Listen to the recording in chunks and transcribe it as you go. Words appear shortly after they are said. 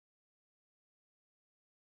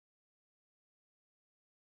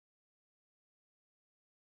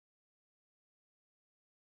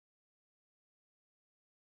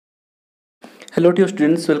Hello dear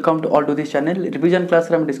students, welcome to all to this channel. Revision class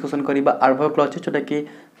रे हम discussion करिबा adverb clause जोटा कि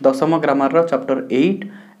दशम ग्रामर रो चैप्टर 8।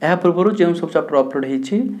 एहा पूर्व जो सब चैप्टर अपलोड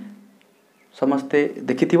हेछि समस्ते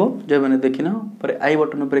देखिथिबो। जो माने देखिनो पर आई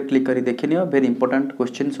बटन ऊपर क्लिक करी देखिनियो। वेरी इंपोर्टेंट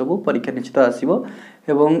क्वेश्चन सब परीक्षा निश्चित आसीबो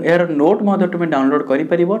एवं एहर नोट मध्ये तुम डाउनलोड करि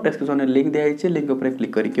परिबो। डिस्क्रिप्शन रे लिंक दिया हेछि, लिंक ऊपर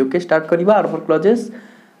क्लिक करी ओके स्टार्ट करिबा एडवर्ब क्लॉजेस।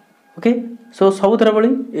 ओके सो सब थरा बळी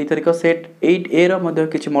एई तारिख सेट 8A रो मध्ये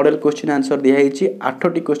किछि मॉडल क्वेश्चन आंसर दिया हेछि।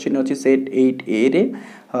 8टी क्वेश्चन अछि सेट 8A रे।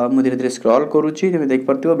 मु धीरे धीरे स्क्रॉल करूछि, तुम देख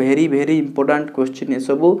परतिबो वेरी वेरी इंपोर्टेंट क्वेश्चन ए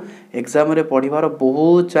सब एग्जाम रे पढिबार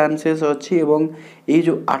बहुत चांसेस अछि एवं एई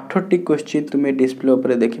जो 8टी क्वेश्चन तुम डिस्प्ले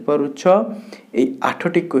ऊपर देखि पारुछ। एई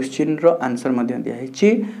 8टी क्वेश्चन रो आंसर मध्ये दिया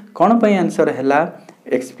हेछि। कोन पय आंसर हैला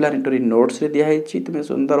एक्सप्लेनेटरी नोट्स रे दिया हेछि। तुम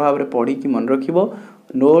सुंदर भाव रे पढी कि मन रखिबो।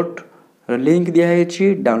 नोट लिंक दिया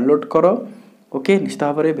हेछि, डाउनलोड करो। ओके निश्चित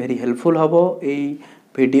भाव में वेरी हेल्पफुल हबो एई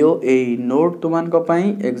वीडियो एई नोट तुमान को पई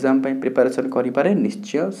एग्जाम पई प्रिपरेशन करि पारे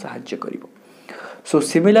निश्चय सहायता करिवो। सो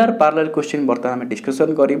सिमिलर पैरेलल क्वेश्चन वर्तमान में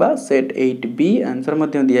डिस्कशन करिबा। सेट 8B आंसर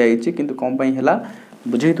मध्ये दिया हेछि किंतु कोन पई हैला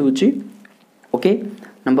बुझै दोछि। Okay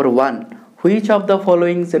number 1 which of the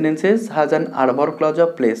following sentences has an adverb clause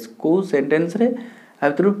of place. को सेंटेंस रे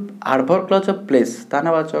आथरु एडवर्ब क्लॉज ऑफ प्लेस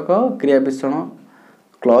स्थानवाचक क्रिया विशेषण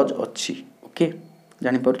क्लॉज अच्छी। ओके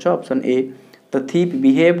जानि परछ option A the thief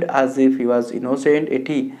behaved as if he was innocent.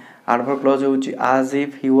 एठी एडवर्ब क्लॉज होची as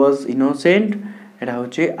if he was innocent. एटा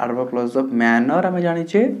होची adverb clause of manner हम जानि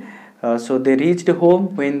छे। सो they reached home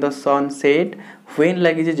when the sun set. When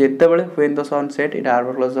लागि जे जेते बेले when the sun set Etah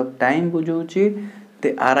adverb clause of time बुझौची।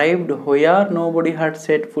 They arrived where nobody had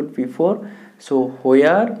set foot before. So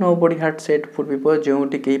where nobody had set foot before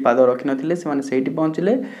जोटी केही पाद रखि नथिले से माने सेठी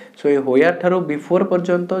पहुंचले। सो ए where थारो before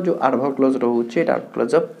पर्यंत जो adverb clause रहउची Etah adverb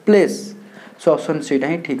clause of place. So option C टा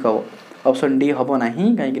ही ठीक हो। ऑप्शन डी हबो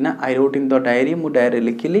नाही काहे कि ना I wrote in the diary मु डायरी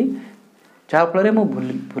लिखिली जा फल रे मु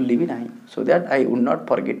भूली भी नाही। So that I would not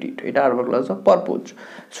forget it. Etah adverb clause of purpose.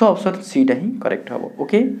 So option C टा ही करेक्ट हबो।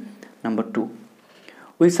 Okay number 2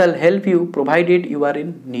 we shall help you provided you are in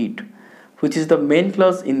need, which is the main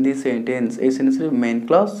clause in this sentence। A sentence रे main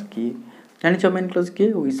clause की जानि छ main clause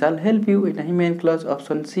के we shall help you Etah he main clause.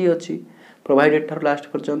 Option C अछि provided थर last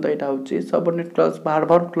पर्यंत एटा होछि subordinate clause बा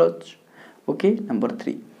adverb clause. Okay number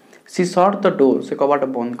 3 she shut the door से कबाट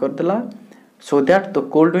बंद कर देला so that the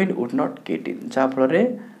cold wind would not get in जा फल रे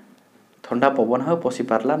ठंडा पवन ह पसी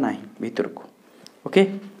पारला नाही भीतर को। Okay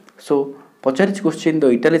so पचारिच question the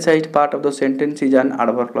इटालिसाइज्ड part of the sentence is an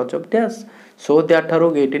adverb clause of dash. So that थारो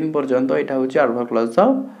गेट इन पर्यंत एटा होछि एडवर्ब क्लॉज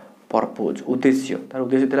ऑफ पर्पज उद्देश्य। तार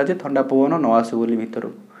उद्देश्य थिला जे ठंडा पवन न आसे बोली भीतर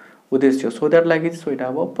उद्देश्य। सो दैट लागि सो एटा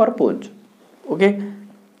हो purpose. Okay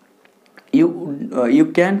you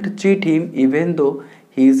can't cheat him even though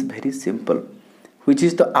he is very simple, which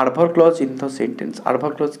is the adverb clause in the sentence।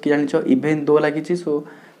 adverb clause की जानि छ even though लागि छि। सो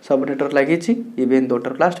सबनेटर लागि छि even though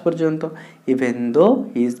टर लास्ट पर्यंत even though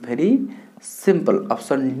he is very simple।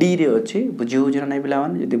 Option D रे अछि बुझी हो जना नै बिला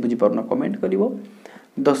मान यदि बुझी परना comment करिवो।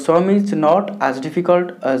 the sum is not as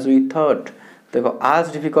difficult as we thought। देखो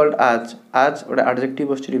as difficult as ओटा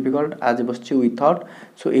adjective बसछि difficult as बसछि we thought।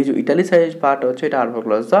 सो ए जो इटालिसाइज्ड पार्ट अछि एटा adverb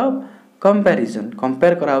clause of comparison.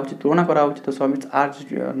 Compare करा होछि तुलना करा होछि तो सम is as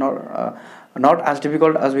not as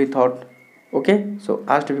difficult as we thought। Okay so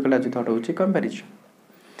as difficult as we thought होछि comparison.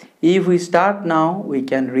 if we start now we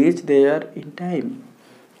can reach there in time।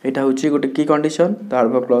 एटा होछि गोटे की condition the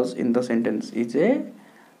adverb clause in the sentence is a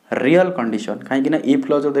real condition. काहे कि ना if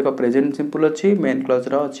clause देखो present simple अछि main clause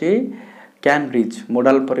रो अछि कैन रीच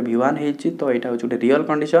मॉडल पर भी1 हेछि तो एटा होछि गोटे real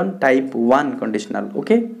condition type 1 conditional.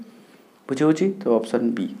 Okay बुझि होछि तो option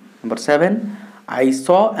B. Number 7 I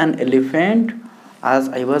saw an elephant as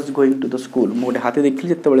I was going to the school। मोटे हाथी देखली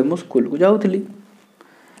जते बेले मो स्कूल को जाउथली।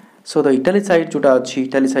 सो द इटालिसाइड जोटा अछि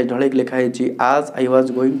इटालिसाइड ढळे लिखा हेछि as I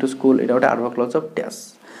was going to school एटा गोटे adverb clause of dash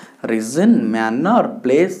reason manner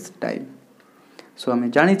place time. सो हम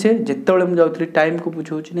जानि छे जते बेले मु जाउथली टाइम को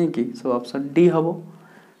बुझौछि नै कि। सो ऑप्शन डी हबो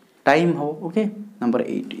टाइम हो। Okay number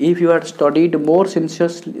 8 if you had studied more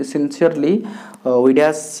sincerely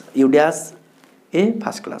you dash a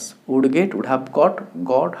first class would have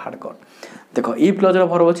got had got। देखो if क्लॉज रो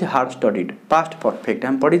वर्ब अछि had studied past perfect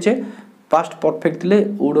हम पढी छे past perfect ले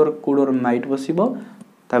would और could और might बसिबो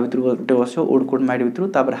ता भितर गोटे बसियो would could might भितर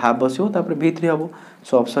तापर have बसियो तापर v3 हबो।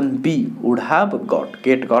 So option B would have got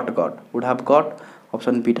get got would have got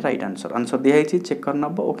option B right answer. Answer दिया हेछि चेक कर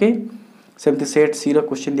नबो। ओके सेमति सेट सी रो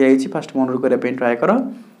क्वेश्चन दिया हेछि फर्स्ट मन करे पे ट्राई करो।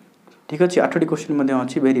 ठीक अछि 8टी क्वेश्चन मध्ये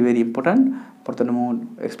अछि वेरी वेरी इंपोर्टेंट परतन मु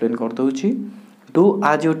एक्सप्लेन कर दोछि। डू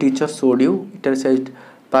आज your teacher showed you इटालिसाइज्ड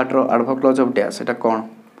part row adverb clause of dash एटा कोन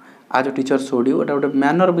आज टीचर शोड यू एटा गोटे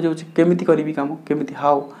मैनर बुझौछि केमिति करबी काम केमिति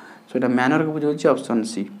हाउ सो एटा मैनर को बुझाउछि option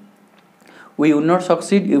C. We will not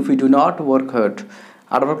succeed if we do not work hard.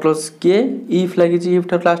 Adverb clause के if लगी if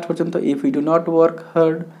ठार लास्ट पर्यंत if we do not work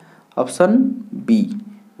hard option B.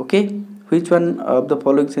 Okay, which one of the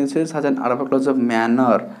following sentences has an adverb clause of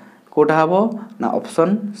manner? Kota हबो ना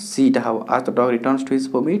option C टा हबो as the dog returns to his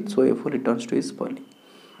vomit so a fool returns to his folly.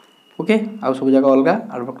 Okay, आउ सब जगह अलगा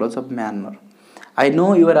adverb clause of manner. I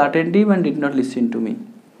know you are attentive and did not listen to me.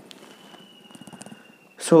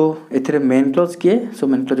 सो एथिरे main close किए so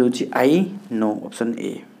main close होची I know option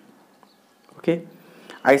A. Okay,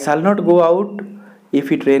 I shall not go out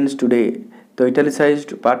if it rains today तो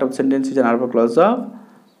इटालिसाइज्ड part of sentence is an adverb clause of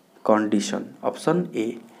condition option A.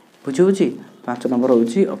 बुझी होची 5 number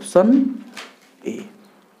होची option A.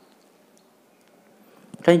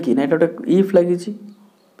 काहे कि ना एटा if लागि छी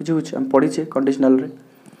बुझी होची हम पढी छे कंडीशनल रे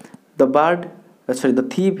the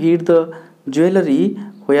thief hid the jewelry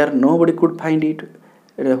where nobody could find it.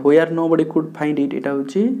 where nobody could find it एटा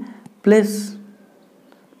होची प्लेस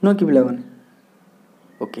नो कि पिला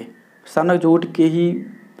माने ओके स्थान जोट के ही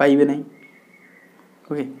पाइबे नहीं।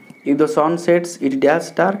 Okay, if the sun sets it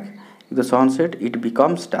dash dark, if the sun set it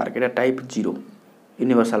becomes dark Etah type 0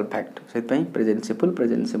 universal fact सेत पई present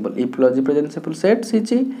simple if logy present simple sets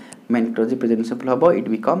हिची मेन क्लोज प्रेजेंट सिंपल हबो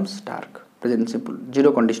it becomes dark present simple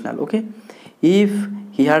 0 conditional. Okay, if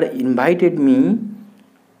he had invited me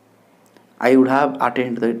I would have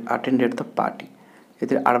attended the party.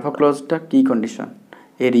 इधर adverb clause टा की condition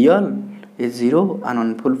a real a zero an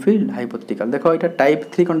unfulfilled hypothetical। देखो इटा type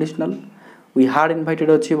 3 conditional we had invited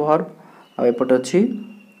अच्छी verb अब एपट अच्छी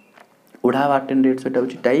would have attended so इटा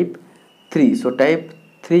होची type 3 so type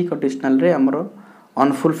 3 conditional रे हमरो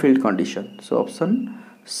unfulfilled condition so option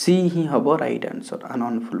C ही हबो right answer an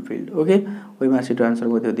unfulfilled। Okay, ओइ मासिट आंसर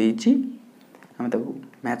मध्ये देइची हम तब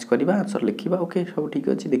मैच करवा आंसर लिखा। ओके, सब ठीक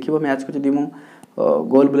अच्छे देखिए मैच को जब मु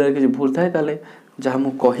गोल बुलार किसी भूल थाए ताले जहाँ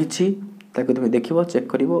मुझे कही तुम देख चेक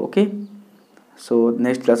कर। ओके, सो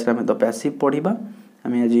नेक्स्ट क्लास रे द पैसिव पढ़ा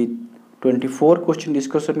आम आज 24 क्वेश्चन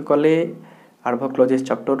डिस्कसन कले एडवर्ब क्लॉजेस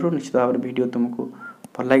चैप्टर रू निश्चित भाव में वीडियो तुमको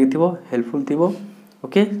भल लगी हेल्पफुल थी।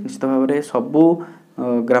 ओके, निश्चित भाव में सबू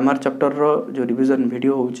ग्रामर चैप्टर रो जो रिवीजन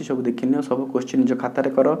वीडियो होची सब देखिनियो सब क्वेश्चन निज खाता रे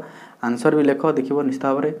कर आंसर भी लेख देखिबो निश्चित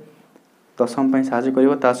भाव में दशम पाई साहाଯ୍य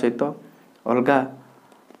करिवो ता सहित अलगा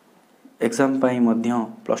एग्जाम पाई मध्य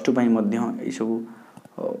प्लस 2 पाई मध्य ए सब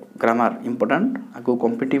ग्रामर इंपोर्टेंट आगो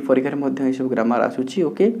कॉम्पिटिटिव परीक्षा रे मध्य ए सब ग्रामर आसुची।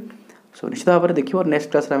 ओके, सो निश्चित भाव में देखिबो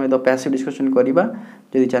नेक्स्ट क्लास रे हम द पैसिव डिस्कशन करबा।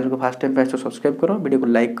 जदि चैनल को फर्स्ट टाइम पाइस तो सब्सक्राइब करो, वीडियो को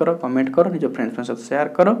लाइक करो, कमेंट करो, निज फ्रेंड्स के साथ शेयर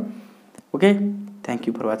करो। Okay, thank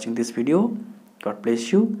you for watching this video, God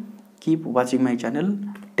bless you, keep watching my channel,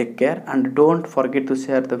 take care and don't forget to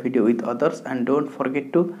share the video with others and don't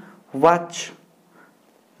forget to watch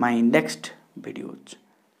my next videos.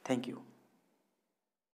 Thank you.